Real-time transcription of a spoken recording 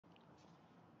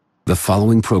The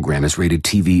following program is rated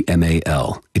TV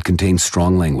MAL. It contains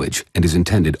strong language and is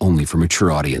intended only for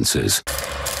mature audiences.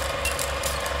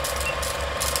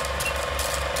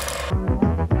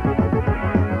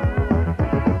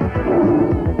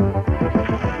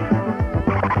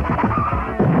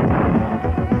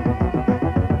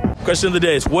 Question of the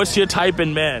day is, what's your type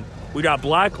in man? We got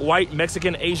black, white,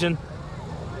 Mexican, Asian,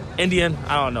 Indian,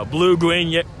 I don't know, blue, green,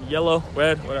 yellow,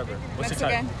 red, whatever. What's Mexican.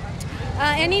 your type?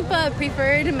 Any but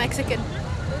preferred Mexican.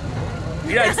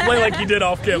 You gotta explain like you did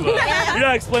off camera. You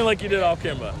gotta explain like you did off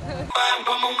camera.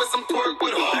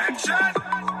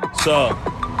 So,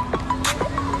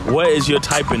 what is your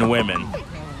type in women?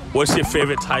 What's your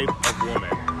favorite type of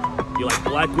woman? You like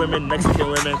black women,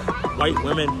 Mexican women, white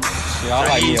women? Yeah, I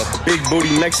like me a big booty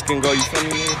Mexican girl, you feel me?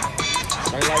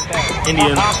 Right like that.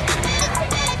 Indian.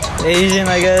 Asian,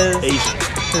 I guess. Asian.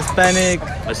 Hispanic.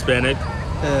 Hispanic.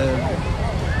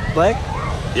 Black?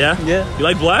 Yeah? Yeah. You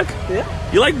like black? Yeah.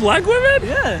 You like black women?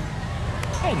 Yeah.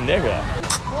 Hey, nigga.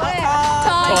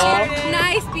 Tall.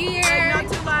 Nice beard. Not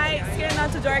too light skin,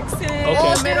 not too dark skin.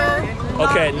 Okay. Middle.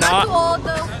 Okay, Not too old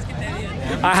though.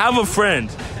 I have a friend.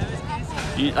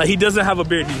 He doesn't have a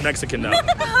beard. He's Mexican now.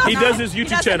 He does his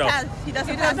YouTube channel. He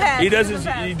doesn't have. He does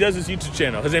his YouTube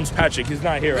channel. His name's Patrick. He's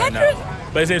not here right now.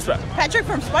 But his name's Patrick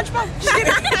from SpongeBob.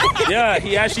 Yeah,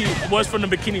 he actually was from the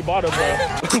Bikini Bottom, bro.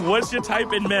 What's your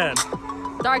type in man?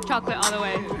 Dark chocolate all the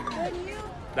way.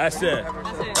 That's it.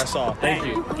 That's all. Thank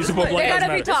you. You support Black They Lives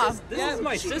gotta be Matter. tall. This is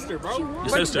my sister, bro. Your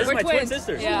sister. This is my twin twins.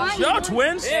 sister. Yeah. Y'all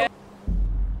twins? Yeah.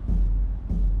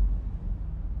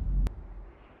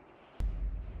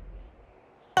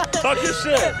 Talk your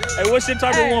shit. Hey, what's your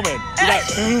type of woman? You got,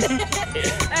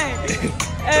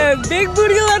 Big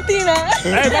booty Latina.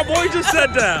 hey, my boy just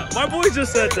said that. My boy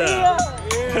just said that.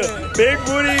 Big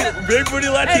booty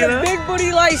Latina. Big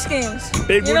booty light skins.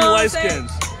 Big You booty know what I'm light saying?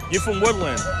 skins. You're from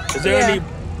Woodland. Is there Yeah.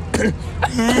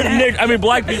 any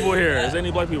black people here? Is there any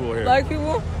black people here? Black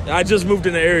people. I just moved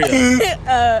in the area.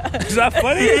 Is that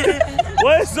funny?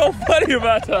 What is so funny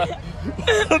about that?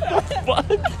 What the fuck?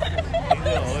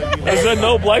 Is there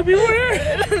no black people here?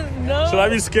 No. Should I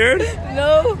be scared?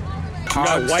 No. You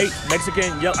got white,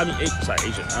 Mexican,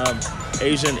 Asian.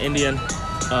 Asian, Indian,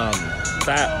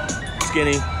 fat,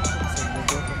 skinny.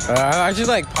 I just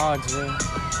like pogs, bro.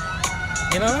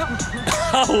 You know that?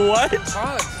 What?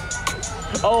 Pogs.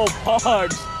 Oh,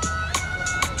 pogs.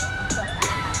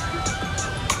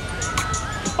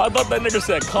 I thought that nigga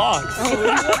said cogs.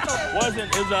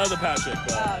 Wasn't, is the other Patrick.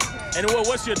 And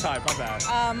what's your type? My bad.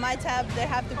 My type, they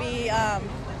have to be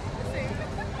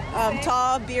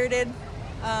tall, bearded,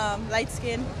 light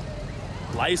skin.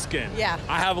 Light skin. Yeah.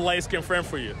 I have a light skin friend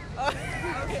for you.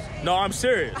 No, I'm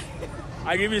serious.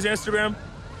 I give you his Instagram.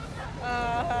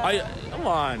 Come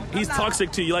on. He's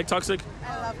toxic too. You like toxic?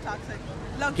 I love toxic.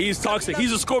 He's toxic.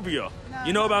 He's a Scorpio.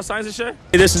 You know about signs and shit?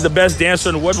 Hey, this is the best dancer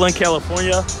in Woodland,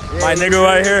 California. My nigga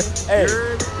right here. Hey,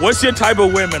 what's your type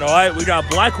of women, all right? We got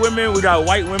black women, we got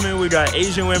white women, we got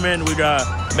Asian women, we got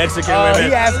Mexican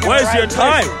women. What is your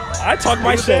type? I talk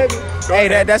my shit. Hey,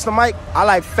 that's the mic. I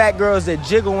like fat girls that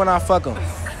jiggle when I fuck them.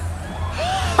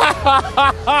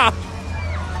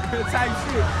 Type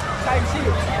shit.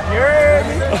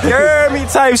 You heard me?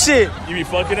 Type shit. You be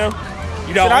fucking them?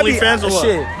 You got OnlyFans or what?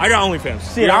 Shit. I got OnlyFans.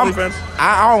 Shit, OnlyFans?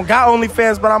 I don't got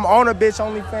OnlyFans, but I'm on a bitch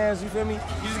OnlyFans. You feel me? You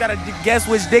just gotta guess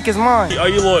which dick is mine. Are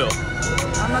you loyal?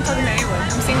 I'm not talking to anyone. I'm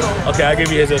single. Okay, I'll give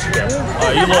you his Instagram.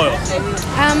 Are you loyal?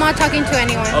 I'm not talking to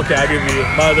anyone. Okay, I'll give you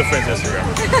my other friend's Instagram.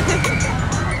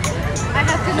 I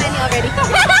have too many already.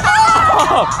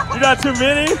 Oh, you got too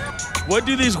many? What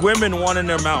do these women want in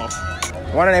their mouth?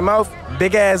 One in their mouth,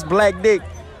 big ass black dick.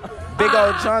 Big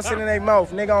old Johnson in their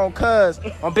mouth, nigga on cuz.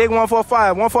 On big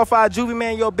 145. 145 juvie,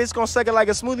 man, your bitch gonna suck it like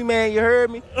a smoothie, man, you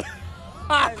heard me?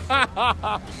 Hold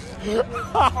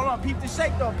on, peep the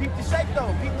shake though, peep the shake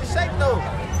though, peep the shake though.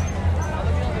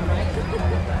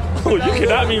 Oh, you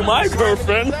cannot be my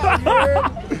girlfriend.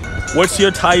 What's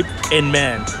your type in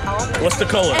man? What's the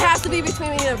color? It has to be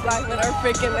between either black man or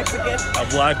freaking Mexican. A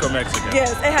black or Mexican?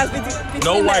 Yes, it has to be between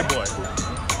No white boy.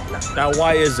 Now,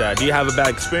 why is that? Do you have a bad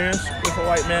experience with a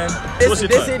white man? What's your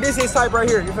type? This is type right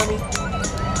here, you feel me?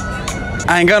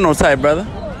 I ain't got no type, brother.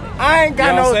 I ain't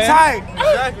got You know no what I'm type.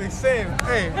 Exactly, same.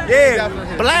 Hey, Yeah,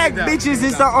 black bitches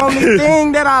is the only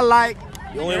thing that I like.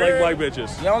 You only like black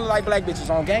bitches. You only like black bitches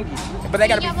on gangy. But they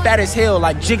gotta be fat as hell,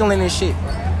 like jiggling and shit.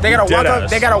 They gotta walk up. Deadass.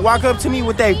 They gotta walk up to me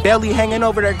with their belly hanging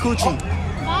over their coochie.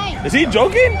 Is he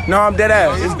joking? No, I'm dead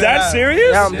ass. Is that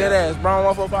serious? Yeah, I'm dead ass, bro. On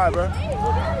 145, bro.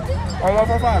 On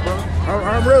 145, bro.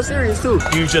 I'm real serious too.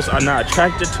 You just are not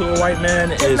attracted to a white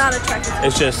man? It's not attractive.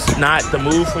 It's just not the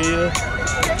move for you?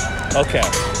 Okay.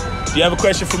 Do you have a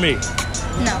question for me?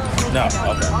 No. No.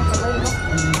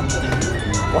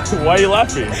 Okay. Why are you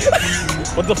laughing?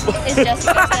 What the fuck? It's just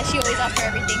that she always asks for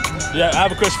everything. Yeah, I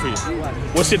have a question for you.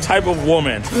 What's your type of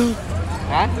woman?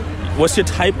 Huh? What's your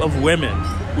type of women?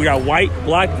 We got white,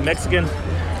 black, Mexican,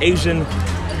 Asian,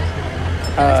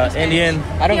 Indian.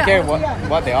 I don't care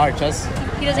what they are. Just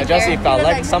He doesn't just care. if I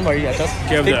like somebody, I just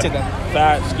Give stick to them. them.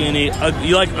 Fat, skinny,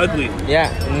 you like ugly.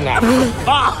 Yeah. Nah.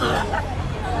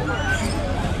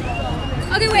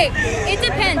 Okay, wait. It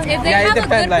depends. If they Yeah, it have a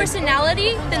depends, good like-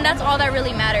 personality, then that's all that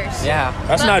really matters. Yeah.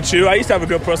 That's not true. I used to have a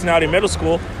good personality in middle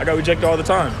school. I got rejected all the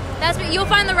time. That's what you'll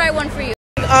find the right one for you.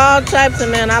 All types of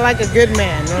men. I like a good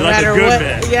man, no You like matter a good what.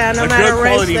 man. Yeah, no A matter good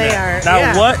race quality they man. are. Now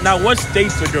yeah. what? Now what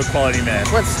states a good quality man?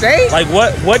 What state? Like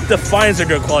what defines a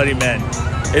good quality man?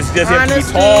 It's does he have to be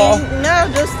Honesty. tall? No,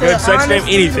 just Good sex game,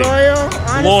 honesty, anything. Loyal.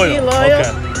 Honesty, loyal.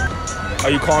 Okay. Are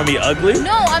you calling me ugly?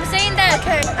 No, I'm saying that.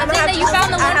 Okay, I'm saying that you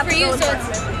found the one for you, so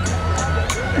it's.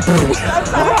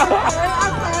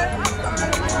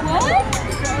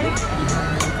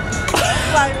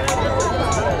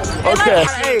 Okay.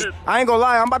 Hey, I ain't gonna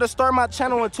lie, I'm about to start my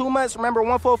channel in 2 months. Remember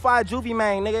 145 Juvie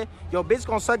man, nigga. Yo, bitch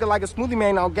gonna suck it like a smoothie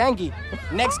man on Gangy.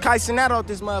 Next Kyson out off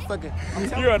this motherfucker.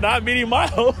 You are not meeting my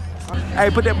hope. Hey,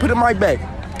 put the mic back.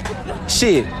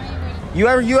 Shit. You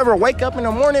ever wake up in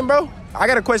the morning, bro? I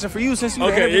got a question for you since you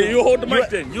Okay, you hold the mic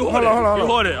then. You hold it. Hold on. You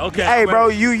hold it. Okay. Hey, wait. bro,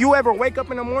 you ever wake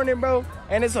up in the morning, bro,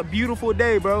 and it's a beautiful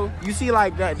day, bro. You see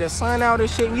like the sun out and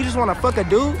shit, and you just wanna fuck a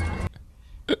dude?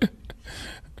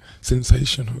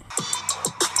 Sensational.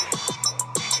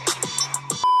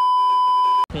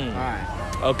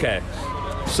 Okay.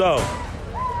 So,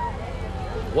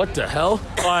 what the hell?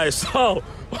 All right, so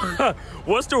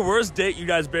what's the worst date you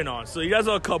guys been on? So you guys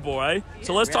are a couple, right?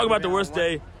 So let's talk about the worst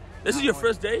day. This is your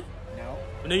first date?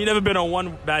 No, you never been on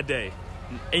one bad day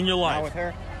in your life? Not with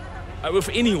her. With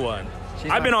anyone.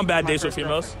 I've been on bad dates with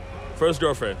females. Girlfriend. First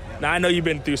girlfriend. Now I know you've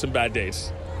been through some bad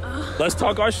dates. Let's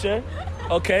talk our shit.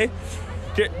 Okay.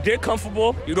 Get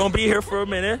comfortable. You're gonna be here for a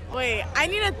minute. Wait, I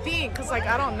need to think, cause like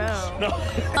I don't know. No.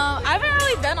 I haven't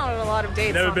really been on a lot of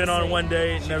dates. Never been on honestly. one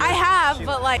date. Never. I have,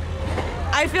 but like,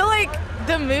 I feel like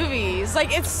the movies,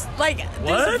 like it's like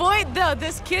What? this boy,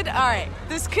 this kid. All right,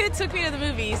 this kid took me to the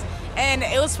movies, and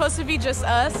it was supposed to be just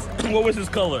us. What was his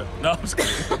color? No, I'm just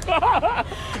kidding.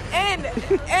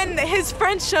 and his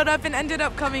friends showed up and ended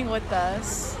up coming with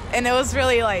us, and it was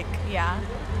really like, yeah.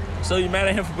 So you mad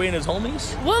at him for being his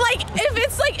homies? Well, like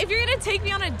if you're gonna take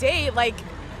me on a date, like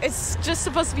it's just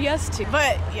supposed to be us two.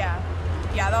 But yeah,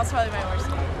 that was probably my worst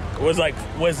date.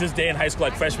 Was this day in high school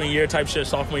like freshman year type shit,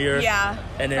 sophomore year? Yeah.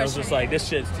 And then it was just freshman like, this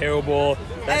shit's terrible.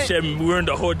 That shit ruined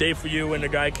the whole day for you when the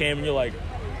guy came and you're like,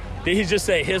 did he just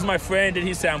say, here's my friend? Did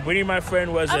he say, I'm bringing my friend?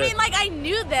 I mean, like I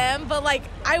knew them, but like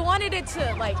I wanted it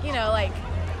to like, you know, like.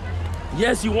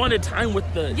 Yes, you wanted time with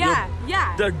the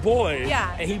the boy.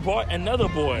 Yeah. And he brought another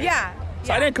boy. Yeah.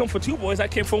 So I didn't come for two boys, I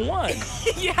came for one.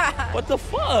 Yeah. What the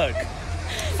fuck?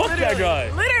 Fuck that guy.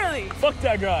 Literally. Fuck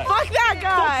that guy. Fuck that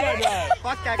guy. Fuck that guy.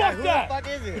 Fuck that guy. Fuck Who that. the fuck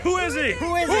is it? Who is he?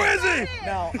 Who is Who it? is he?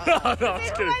 No. No, I'm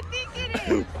just kidding. I think it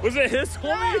is. Was it his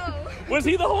homie? No. Was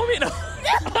he the homie? No.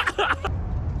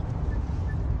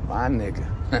 My nigga.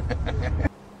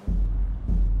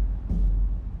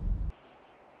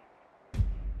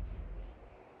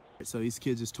 So these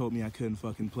kids just told me I couldn't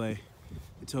fucking play.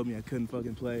 They told me I couldn't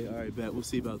fucking play. All right, bet. We'll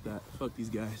see about that. Fuck these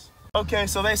guys. Okay,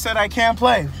 so they said I can't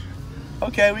play.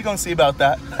 Okay, we gonna see about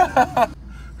that.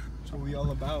 That's what we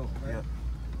all about, right? Yeah.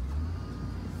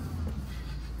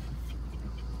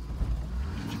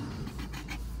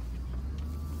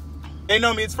 They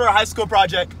know me. It's for a high school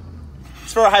project.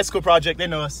 It's for a high school project. They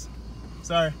know us.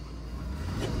 Sorry.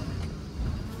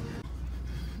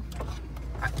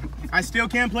 I still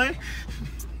can't play?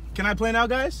 Can I play now,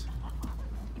 guys?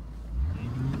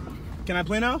 Can I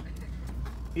play now?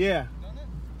 Yeah.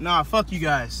 Nah, fuck you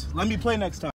guys. Let me play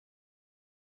next time.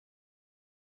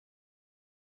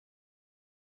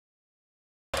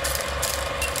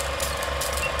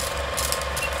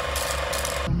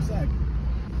 It's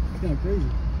kind of crazy.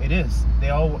 It is.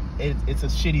 It's a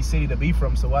shitty city to be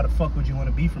from, so why the fuck would you want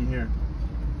to be from here?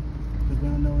 Because we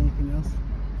don't know anything else.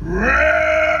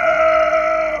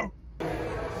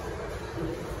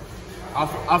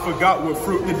 I forgot what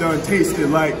fruit it done tasted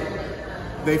like.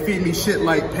 They feed me shit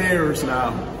like pears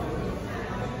now.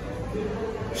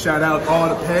 Shout out all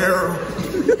the pear.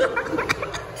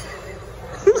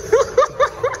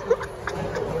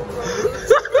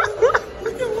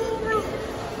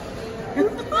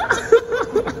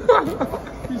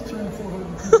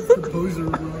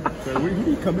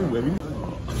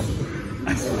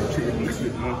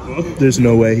 There's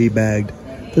no way he bagged.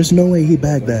 There's no way he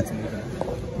bagged that.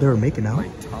 They were making out?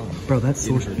 Bro, that's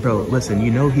social. Bro, listen,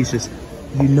 you know he's just,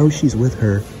 you know she's with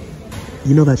her.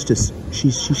 You know that's just,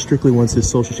 she strictly wants his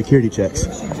social security checks.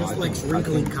 She just likes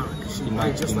wrinkling cock.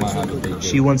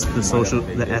 She wants the social,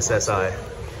 the SSI.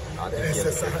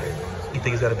 You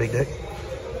think he's got a big dick?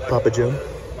 Papa Joe?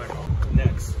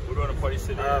 Next, we're going to Party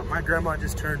City. My grandma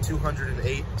just turned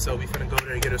 208, so we finna go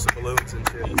there and get her some balloons and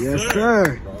shit. Yes,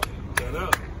 sir. Shut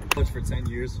up. College for 10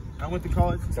 years. I went to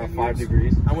college for 10 Got 5 years.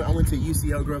 degrees. I went to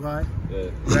UCL Grove High. Yeah.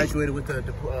 Graduated with the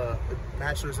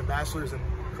bachelor's and bachelor's in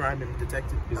crime and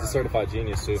detective. He's a certified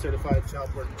genius too. Certified child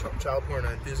porn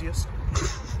enthusiast.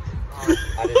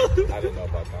 I didn't know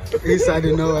about that. He said I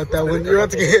didn't know about that one. You're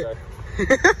about to get hit. Hey,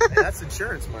 that's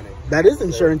insurance money. That is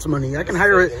insurance money. I can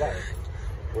hire it.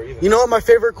 You know what my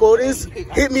favorite quote is?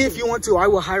 Hit me if you want to. I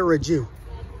will hire a Jew.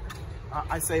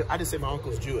 I just say my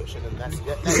uncle's Jewish, and then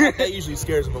that usually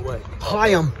scares him away.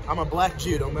 I'm a black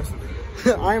Jew. Don't mess with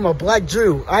me. I am a black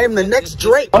Jew. I am the next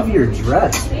Drake. Love your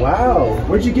dress. Wow.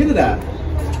 Where'd you get it at?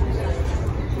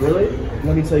 Really?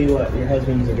 Let me tell you what. Your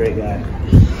husband's a great guy.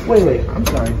 Wait. I'm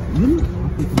sorry.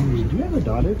 Do you have a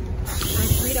daughter? I have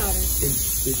 3 daughters.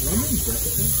 Is your name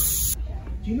Jessica?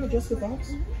 Do you know Jessica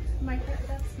Fox?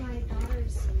 That's my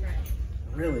daughter's friend.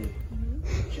 Really?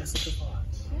 Jessica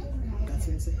Fox. That's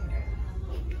insane.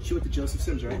 She went to Joseph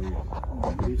Sims, right?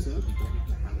 I believe so. I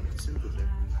went to Sims with her.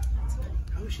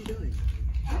 How is she doing?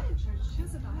 She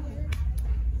has a daughter.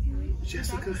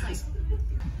 Jessica has...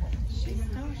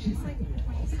 She's like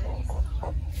 26.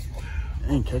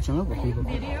 I ain't catching up with people.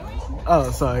 Video?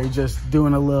 Oh, sorry. Just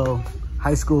doing a little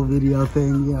high school video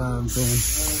thing. You know what I'm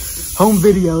saying? Home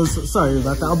videos. Sorry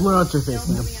about that. I'll blur out your face,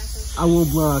 ma'am. I will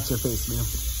blur out your face, ma'am,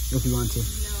 if you want to.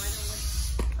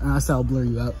 I said I'll blur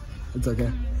you out. It's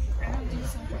okay.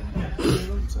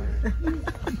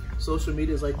 Social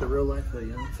media is like the real life, though, you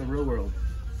know? It's the real world.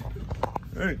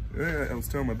 Hey, I was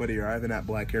telling my buddy here, I haven't had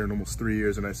black hair in almost 3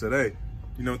 years, and I said, hey,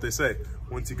 you know what they say?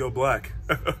 Once you go black,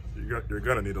 you're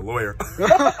gonna need a lawyer.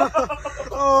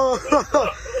 Oh,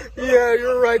 yeah,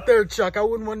 you're right there, Chuck. I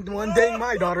wouldn't want one dang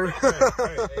my daughter.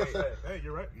 Hey,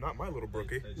 you're right. Not my little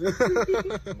brookie.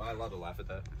 Am I allowed to laugh at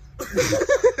that?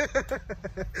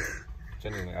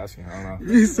 Genuinely asking, I don't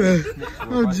know. He said,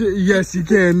 oh, yes, you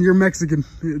can. You're Mexican.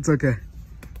 It's okay.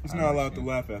 He's not allowed to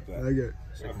laugh at that. Okay.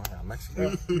 I'm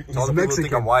Mexican. All the people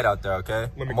think I'm white out there, okay?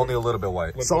 I'm only a little bit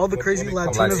white. So all the crazy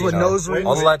Latinos with nose rings,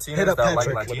 all the Latinos hit up that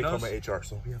Patrick. like Let me call Latinos. my HR.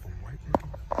 So we have a white looking.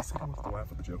 He said he wants to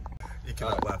laugh at the joke. He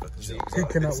cannot laugh at the joke. He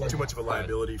cannot It's laugh. too much of a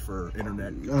liability for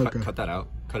internet. Okay. Cut that out.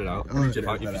 Cut it out. Alright.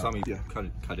 If you saw me, cut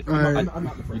it. All right.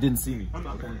 You didn't see me.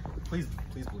 Please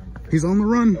blame me. He's on the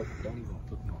run. Don't even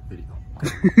put me on video. I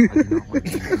do not want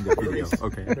to be in the video.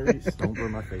 Okay. Don't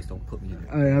burn my face. Don't put me in it.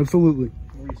 Absolutely.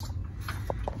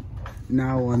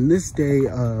 Now, on this day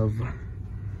of,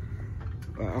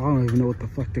 I don't even know what the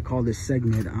fuck to call this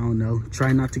segment. I don't know.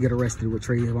 Try not to get arrested with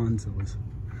Trayvon was.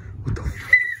 What the fuck?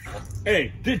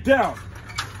 Hey, get down.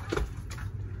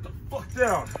 The fuck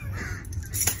down.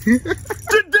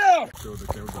 Get down. So the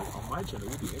camera's like, on my channel,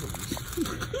 we'll be interviews.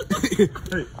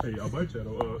 hey, on my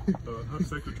channel, how's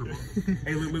sector triple?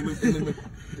 Hey, look.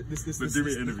 This Give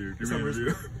me an interview. Give me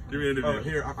an interview.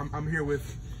 Here, I'm here with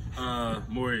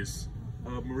Maurice.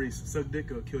 Maurice. Suck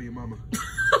dick or kill your mama.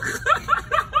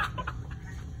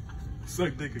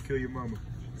 Suck dick or kill your mama.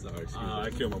 Sorry,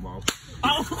 I killed my mom.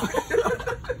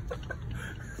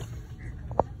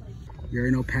 You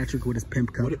already know Patrick with his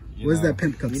pimp cup. What does that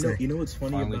pimp cup say? You know what's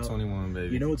funny Finally about 21,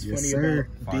 baby. You know what's Yes, funny sir.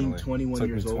 about being 21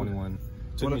 years old?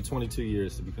 Took me 22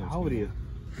 years to become 21. How old are you?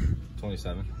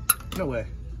 27. No way.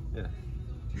 Yeah.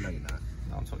 No, you're not.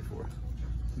 No, I'm 24.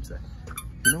 I'm saying.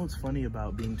 You know what's funny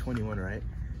about being 21, right?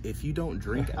 If you don't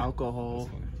drink alcohol,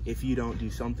 if you don't do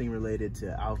something related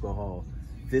to alcohol,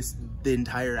 the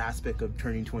entire aspect of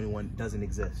turning 21 doesn't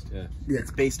exist. Yeah.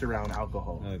 It's based around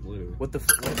alcohol. Like, literally. What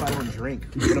if I don't drink?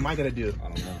 What am I gonna do? I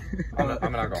don't know.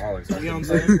 I'm an alcoholic. So You know what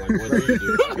I'm saying? Like, what do you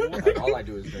do? Like, all I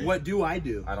do is drink. What do I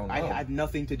do? I don't know. I have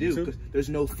nothing to do YouTube? because there's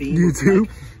no theme. YouTube? Like,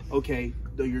 okay,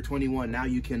 though you're 21, now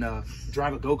you can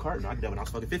drive a go-kart. No, I did that when I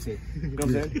was fucking 15. You know what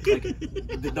I'm saying?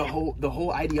 Like the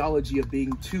whole ideology of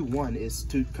being 21 is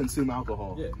to consume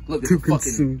alcohol. Yeah. Look, To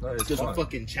there's fun. a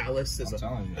fucking chalice. There's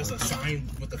a sign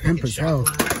with the Pimp fucking as hell.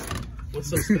 shot. What's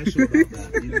so special about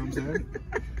that? You know what I'm saying?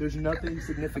 There's nothing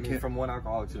significant. From one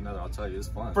alcoholic to another, I'll tell you, it's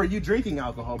fun. For you drinking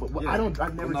alcohol, but Yeah.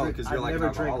 I've never Well, no, drank. 'cause I've you're like never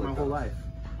an drank my alcoholic, whole though. life.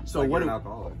 So Like, what? you're an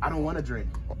alcoholic. I don't want to drink.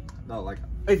 No, like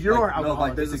If you're like, an alcoholic, no,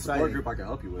 like there's a it's support exciting. group I can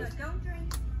help you with. Don't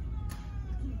drink.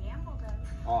 You gamble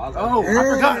though. Oh, I love Oh, it.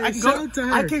 I forgot. I shout out to can her.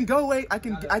 go. I can go. Wait.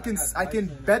 I can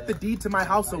bet the deed to my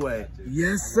house away.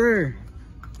 Yes, sir.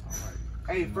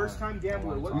 Hey, first time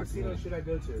gambler. What casino should I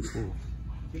go to?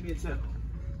 Give me a tip.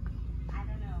 I don't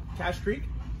know. Cash Creek?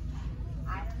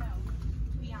 I don't know.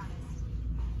 To be honest.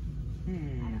 I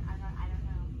don't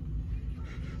know.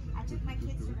 I took my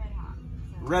kids to Red Hawk.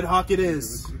 So. Red Hawk it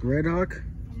is. Red Hawk?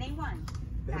 And they won.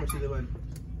 How much did they win?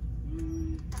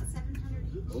 About 700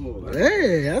 each. Oh,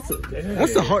 hey,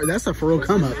 that's a for real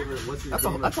come up. That's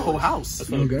a whole house. That's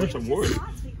how much I'm worth.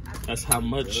 That's how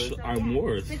much I'm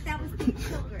worth. But that was the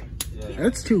children.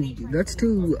 That's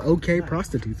two okay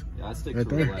prostitutes. Yeah, I stick right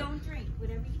to there. it. Don't drink,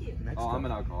 whatever you do. Oh, I'm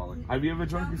an alcoholic. Have you ever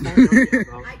drunk before? I do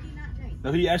not drink.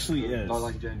 No, he actually is. Not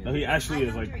like Jenny. No, he actually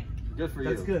is. Don't Like, drink. Good for you.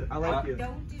 That's good. I like you.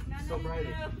 Don't do So bright.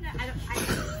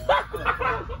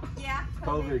 Yeah.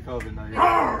 COVID, no,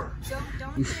 yeah.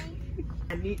 Don't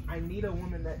drink. I need a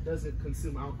woman that doesn't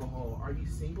consume alcohol. Are you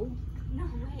single? No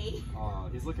way.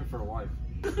 He's looking for a wife.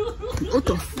 What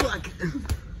the fuck?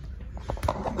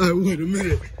 Alright, wait a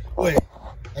minute. Wait,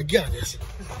 I got this.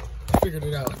 I figured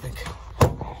it out, I think.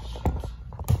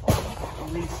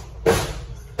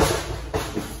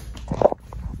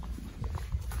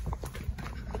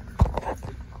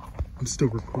 I'm still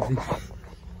recording.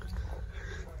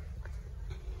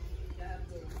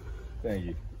 thank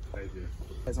you.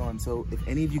 Guys on. So if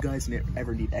any of you guys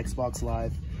ever need Xbox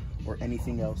Live or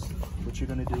anything else, what you're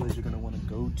gonna do is you're gonna want to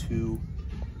go to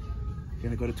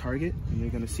Target and you're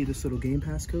gonna see this little Game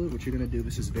Pass code. What you're gonna do,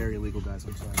 this is very illegal, guys.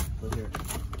 I'm sorry. Go here.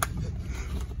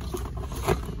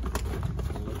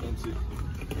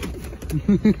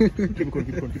 Keep it going.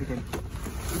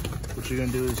 What you're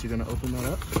gonna do is you're gonna open that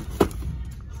up,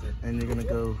 and you're gonna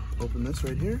go open this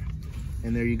right here,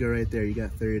 and there you go, right there. You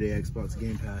got 30-day Xbox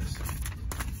Game Pass.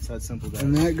 It's that simple, guys.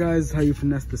 And that, guys, is how you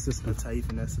finesse the system. That's how you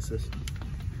finesse the system.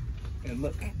 And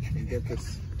look, you get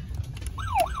this.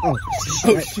 Oh,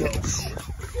 shit.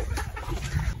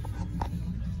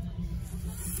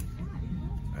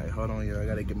 All right, hold on, yo. I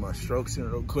gotta get my strokes in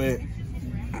real quick.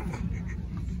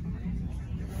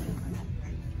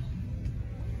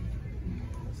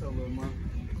 What's up, little mom?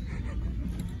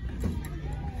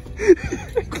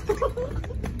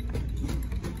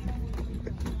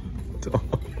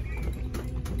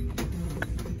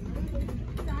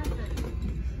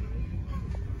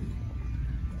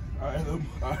 All right, little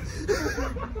mom.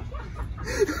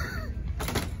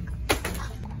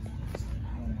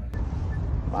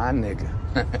 My nigga.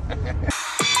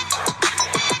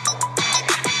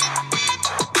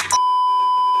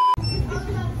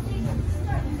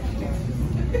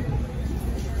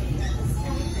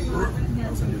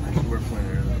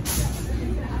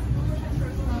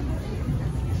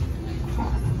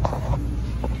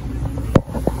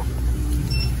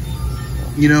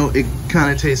 You know, it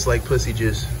kind of tastes like pussy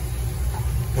juice.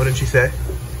 Wouldn't you say?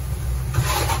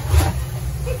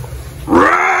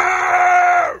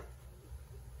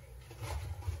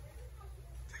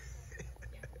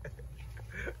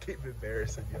 Keep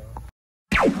embarrassing y'all.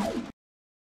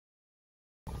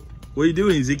 What are you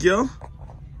doing, Ezekiel?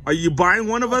 Are you buying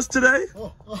one of us today?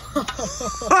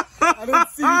 I didn't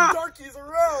see you darkies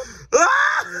around.